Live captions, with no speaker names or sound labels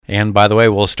And by the way,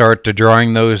 we'll start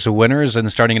drawing those winners and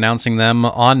starting announcing them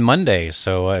on Monday.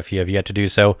 So if you have yet to do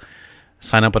so,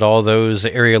 sign up at all those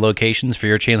area locations for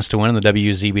your chance to win in the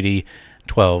WZBD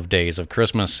 12 Days of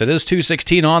Christmas. It is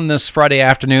 2:16 on this Friday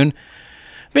afternoon.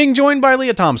 Being joined by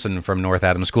Leah Thompson from North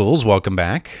Adams Schools. Welcome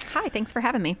back. Hi, thanks for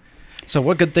having me. So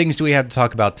what good things do we have to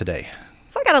talk about today?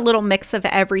 So I got a little mix of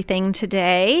everything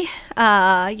today.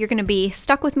 You're going to be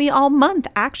stuck with me all month,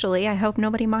 actually. I hope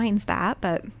nobody minds that,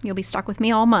 but you'll be stuck with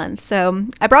me all month. So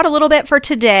I brought a little bit for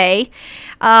today.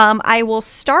 I will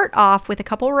start off with a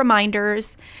couple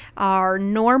reminders. Our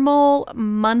normal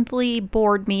monthly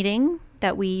board meeting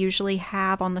that we usually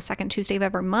have on the second Tuesday of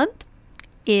every month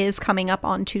is coming up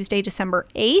on Tuesday, December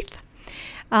 8th.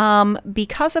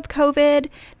 Because of COVID,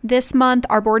 this month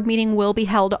our board meeting will be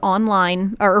held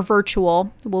online or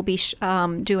virtual. We'll be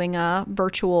doing a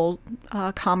virtual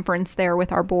conference there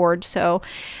with our board. So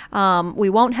we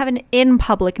won't have an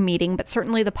in-public meeting, but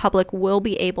certainly the public will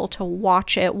be able to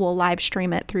watch it. We'll live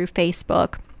stream it through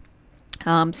Facebook.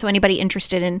 So anybody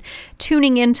interested in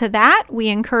tuning into that, we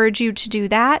encourage you to do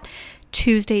that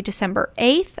Tuesday, December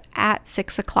 8th at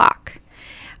 6 o'clock.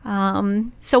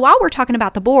 So while we're talking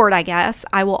about the board, I guess,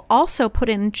 I will also put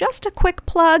in just a quick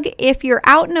plug. If you're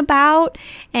out and about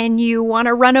and you want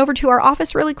to run over to our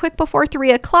office really quick before 3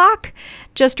 o'clock,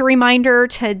 just a reminder,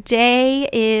 today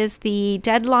is the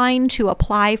deadline to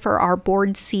apply for our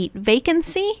board seat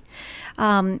vacancy.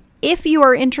 If you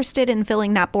are interested in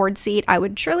filling that board seat, I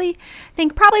would surely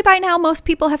think probably by now most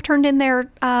people have turned in their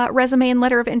resume and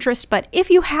letter of interest. But if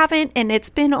you haven't and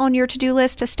it's been on your to-do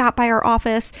list to stop by our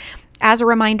office, as a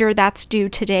reminder, that's due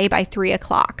today by 3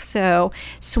 o'clock. So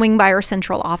swing by our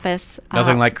central office.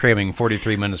 Nothing like cramming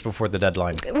 43 minutes before the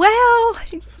deadline. Well,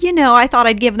 I thought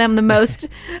I'd give them the most,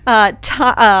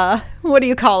 what do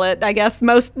you call it? I guess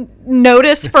most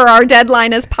notice for our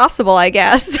deadline as possible, I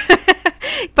guess.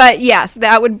 But yes,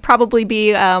 that would probably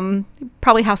be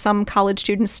probably how some college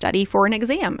students study for an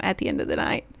exam at the end of the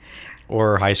night.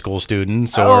 Or high school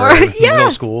students, or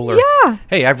middle school. Or,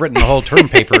 hey, I've written the whole term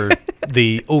paper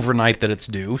the overnight that it's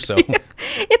due, so.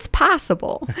 It's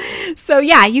possible. So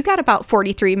yeah, you got about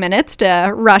 43 minutes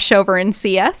to rush over and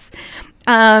see us.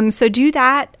 So do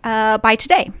that by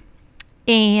today.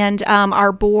 And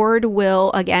our board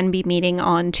will again be meeting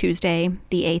on Tuesday,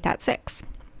 the 8th at 6.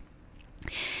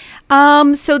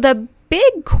 So the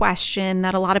big question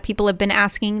that a lot of people have been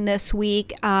asking this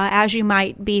week, as you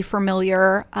might be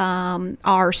familiar,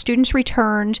 our students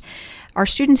returned. Our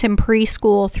students in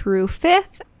preschool through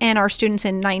 5th and our students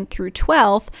in 9th through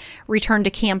 12th returned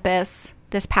to campus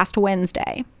this past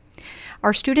Wednesday.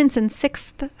 Our students in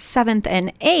 6th, 7th,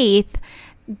 and 8th,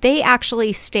 they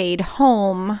actually stayed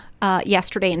home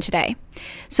yesterday and today.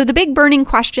 So the big burning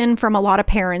question from a lot of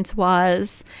parents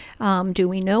was, do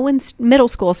we know when middle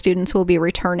school students will be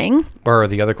returning? Or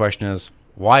the other question is,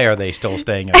 why are they still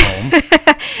staying at home?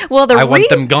 Well, I want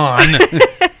them gone.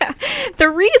 The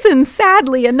reason,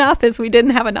 sadly enough, is we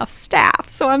didn't have enough staff.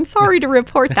 So I'm sorry to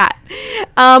report that.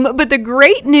 But the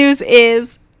great news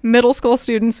is middle school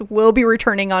students will be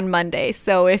returning on Monday.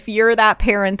 So if you're that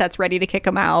parent that's ready to kick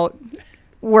them out,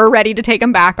 we're ready to take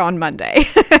them back on Monday.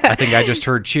 I think I just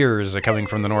heard cheers coming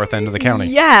from the north end of the county.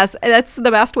 Yes, that's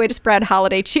the best way to spread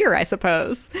holiday cheer, I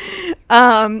suppose.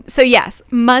 So yes,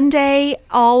 Monday,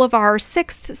 all of our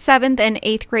 6th, 7th, and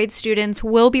 8th grade students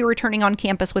will be returning on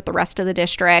campus with the rest of the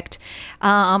district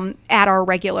at our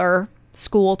regular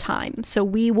school time. So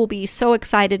we will be so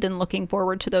excited and looking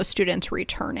forward to those students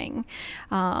returning.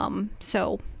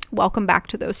 So welcome back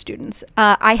to those students.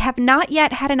 I have not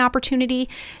yet had an opportunity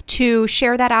to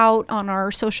share that out on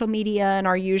our social media and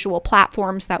our usual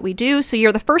platforms that we do. So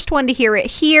you're the first one to hear it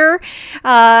here.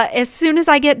 As soon as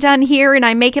I get done here and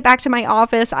I make it back to my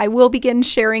office, I will begin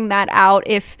sharing that out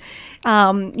if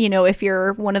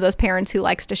you're one of those parents who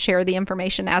likes to share the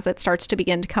information as it starts to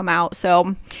begin to come out.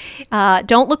 So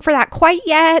don't look for that quite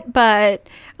yet, but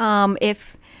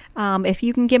if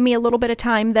you can give me a little bit of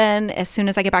time, then as soon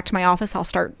as I get back to my office, I'll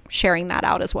start sharing that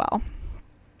out as well.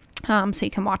 So you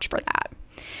can watch for that.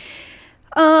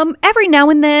 Every now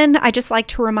and then, I just like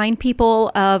to remind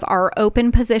people of our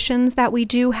open positions that we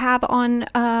do have on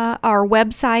our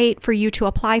website for you to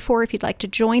apply for if you'd like to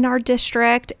join our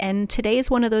district. And today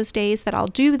is one of those days that I'll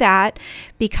do that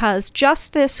because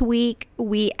just this week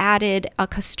we added a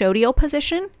custodial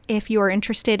position if you are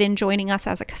interested in joining us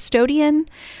as a custodian.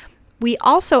 We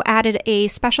also added a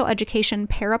special education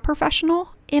paraprofessional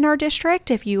in our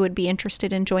district if you would be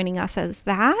interested in joining us as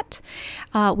that.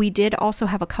 We did also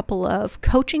have a couple of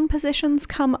coaching positions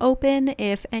come open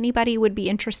if anybody would be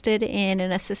interested in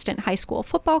an assistant high school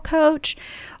football coach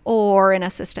or an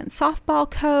assistant softball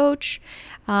coach.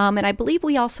 And I believe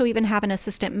we also even have an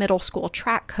assistant middle school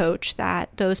track coach,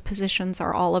 that those positions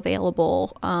are all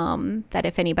available, that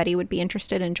if anybody would be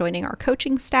interested in joining our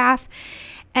coaching staff.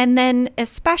 And then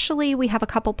especially we have a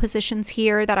couple positions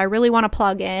here that I really want to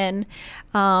plug in,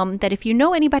 that if you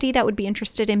know anybody that would be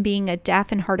interested in being a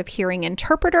deaf and hard of hearing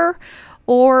interpreter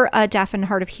or a deaf and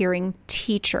hard of hearing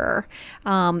teacher,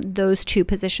 those two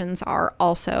positions are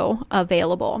also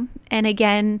available. And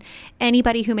again,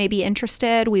 anybody who may be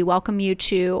interested, we welcome you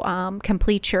to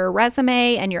complete your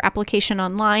resume and your application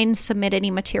online, submit any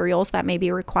materials that may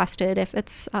be requested, if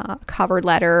it's a cover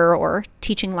letter or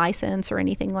teaching license or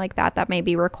anything like that that may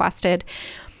be requested.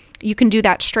 You can do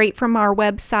that straight from our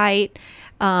website.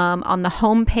 On the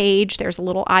home page, there's a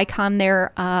little icon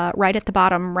there right at the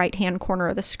bottom right-hand corner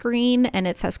of the screen, and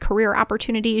it says career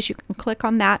opportunities. You can click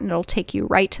on that and it'll take you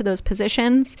right to those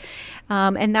positions.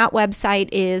 And that website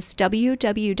is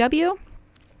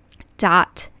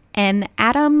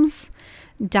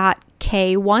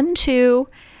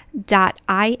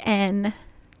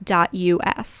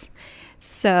www.nadams.k12.in.us.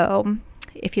 So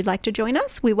if you'd like to join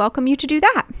us, we welcome you to do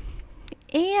that.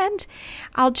 And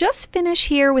I'll just finish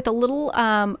here with a little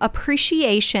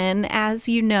appreciation. As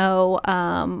you know,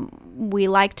 we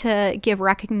like to give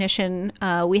recognition.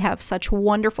 We have such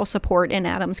wonderful support in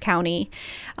Adams County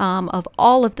of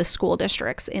all of the school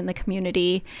districts in the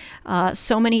community.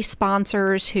 So many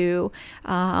sponsors who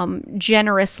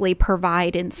generously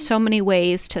provide in so many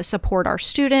ways to support our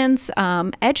students,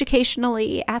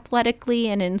 educationally, athletically,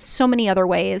 and in so many other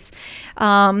ways.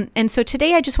 And so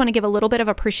today I just want to give a little bit of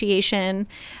appreciation,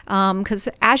 because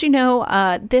as you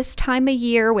know, this time of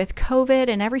year with COVID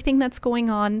and everything that's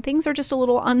going on, things are just a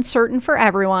little uncertain for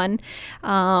everyone.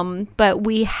 But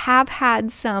we have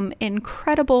had some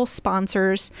incredible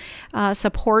sponsors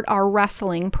support our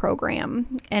wrestling program.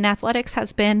 And athletics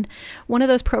has been one of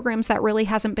those programs that really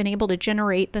hasn't been able to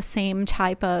generate the same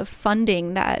type of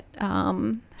funding that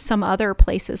some other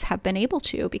places have been able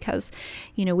to, because,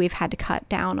 you know, we've had to cut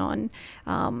down on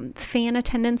fan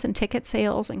attendance and ticket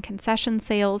sales and concession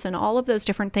sales and all of those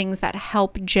different things that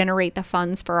help generate the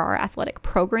funds for our athletic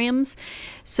programs.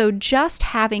 So just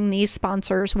having these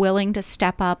sponsors willing to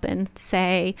step up and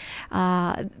say,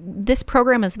 this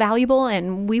program is valuable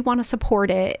and we want to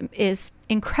support it, is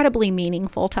incredibly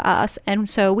meaningful to us. And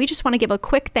so we just want to give a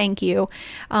quick thank you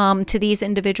to these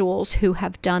individuals who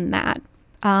have done that.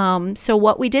 So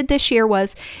what we did this year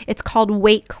was, it's called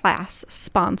weight class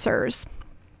sponsors.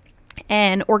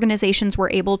 And organizations were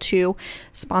able to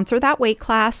sponsor that weight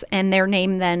class, and their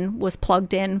name then was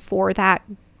plugged in for that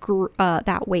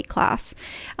weight class.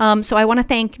 So I want to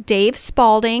thank Dave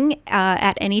Spalding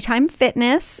at Anytime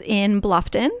Fitness in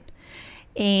Bluffton,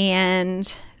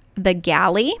 and the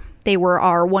Galley. They were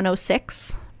our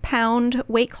 106-pound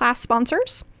weight class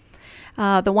sponsors.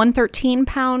 The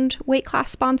 113-pound weight class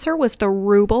sponsor was the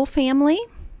Rubel family.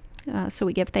 So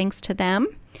we give thanks to them.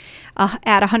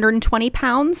 At 120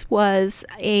 pounds was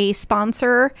a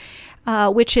sponsor,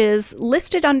 which is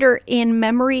listed under In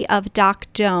Memory of Doc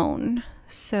Doan.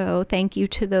 So thank you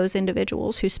to those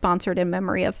individuals who sponsored in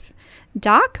memory of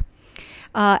Doc.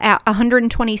 At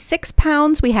 126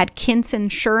 pounds, we had Kintz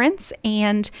Insurance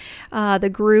and the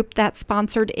group that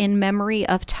sponsored in memory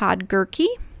of Todd Gerke.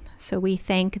 So we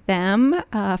thank them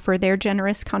for their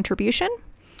generous contribution.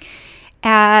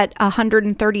 At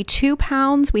 132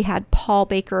 pounds, we had Paul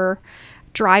Baker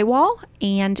Drywall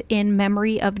and in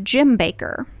memory of Jim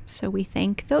Baker. So we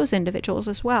thank those individuals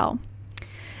as well.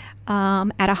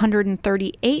 At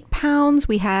 138 pounds,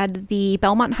 we had the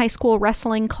Belmont High School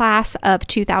wrestling class of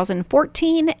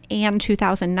 2014 and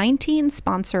 2019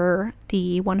 sponsor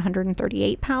the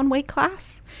 138-pound weight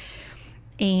class.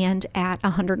 And at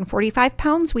 145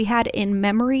 pounds, we had in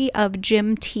memory of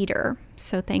Jim Teeter.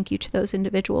 So thank you to those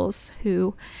individuals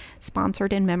who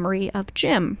sponsored in memory of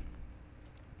Jim.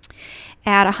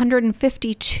 At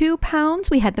 152 pounds,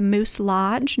 we had the Moose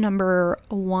Lodge number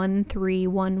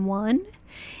 1311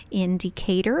 in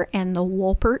Decatur and the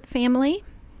Wolpert family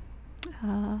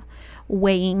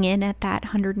weighing in at that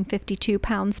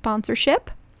 152-pound sponsorship.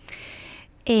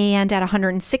 And at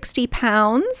 160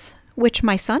 pounds, which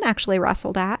my son actually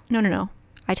wrestled at. No.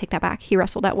 I take that back. He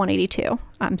wrestled at 182.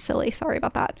 I'm silly. Sorry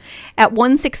about that. At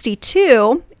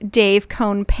 162, Dave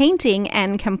Cone Painting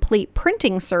and Complete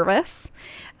Printing Service.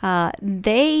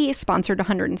 They sponsored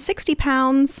 160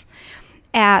 pounds.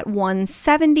 At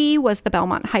 170 was the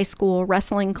Belmont High School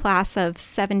wrestling class of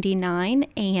 79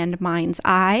 and Mind's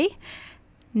Eye.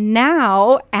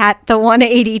 Now at the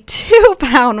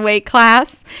 182-pound weight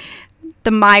class,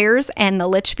 the Myers and the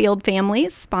Litchfield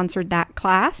families sponsored that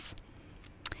class.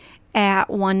 At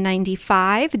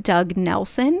 195, Doug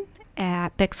Nelson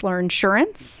at Bixler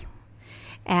Insurance.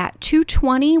 At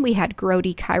 220, we had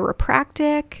Grody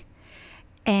Chiropractic.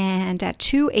 And at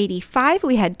 285,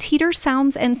 we had Teeter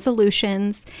Sounds and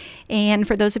Solutions. And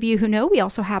for those of you who know, we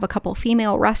also have a couple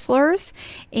female wrestlers.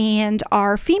 And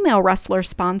our female wrestler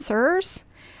sponsor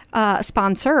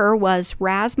was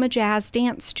Razma Jazz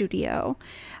Dance Studio.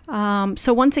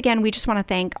 So once again, we just want to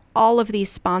thank all of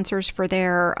these sponsors for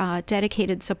their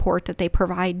dedicated support that they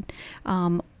provide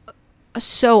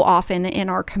so often in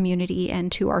our community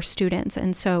and to our students.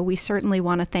 And so we certainly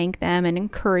want to thank them and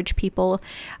encourage people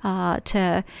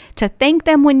to thank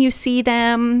them when you see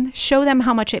them, show them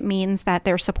how much it means that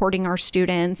they're supporting our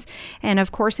students. And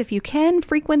of course, if you can,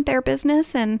 frequent their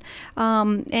business and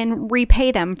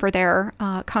repay them for their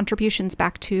contributions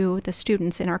back to the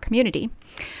students in our community.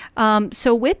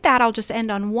 So with that, I'll just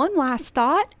end on one last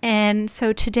thought. And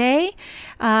so today,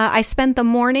 I spent the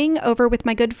morning over with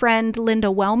my good friend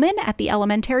Linda Wellman at the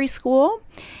elementary school,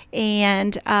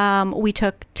 and we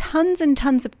took tons and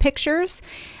tons of pictures.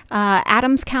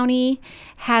 Adams County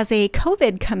has a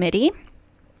COVID committee.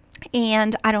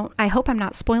 And I hope I'm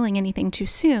not spoiling anything too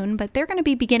soon, but they're going to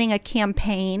be beginning a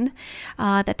campaign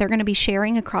that they're going to be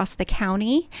sharing across the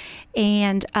county.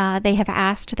 And they have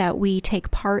asked that we take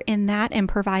part in that and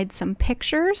provide some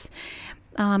pictures.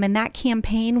 And that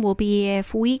campaign will be,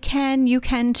 if we can, you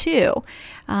can too.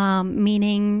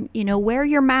 Meaning, wear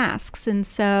your masks. And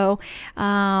so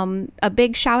a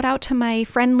big shout out to my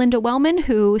friend Linda Wellman,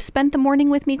 who spent the morning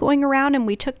with me going around, and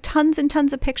we took tons and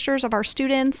tons of pictures of our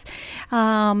students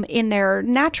in their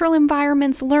natural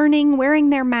environments, learning, wearing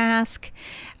their mask.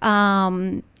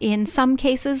 In some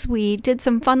cases, we did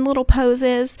some fun little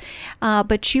poses,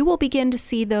 but you will begin to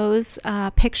see those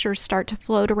pictures start to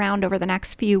float around over the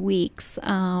next few weeks.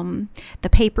 The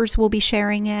papers will be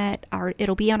sharing it.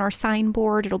 It'll be on our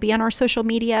signboard. It'll be on our social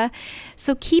media.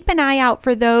 So keep an eye out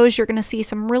for those. You're going to see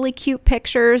some really cute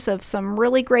pictures of some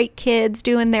really great kids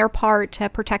doing their part to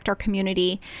protect our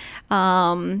community.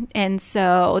 And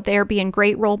so they're being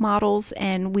great role models,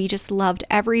 and we just loved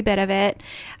every bit of it.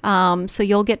 So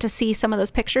you'll get to see some of those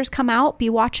pictures come out. Be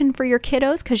watching for your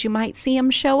kiddos, because you might see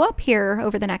them show up here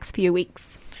over the next few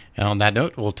weeks. And on that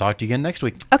note, we'll talk to you again next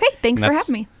week. Okay, thanks for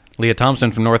having me. Leah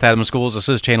Thompson from North Adams Schools. This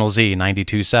is Channel Z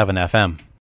 92.7 FM.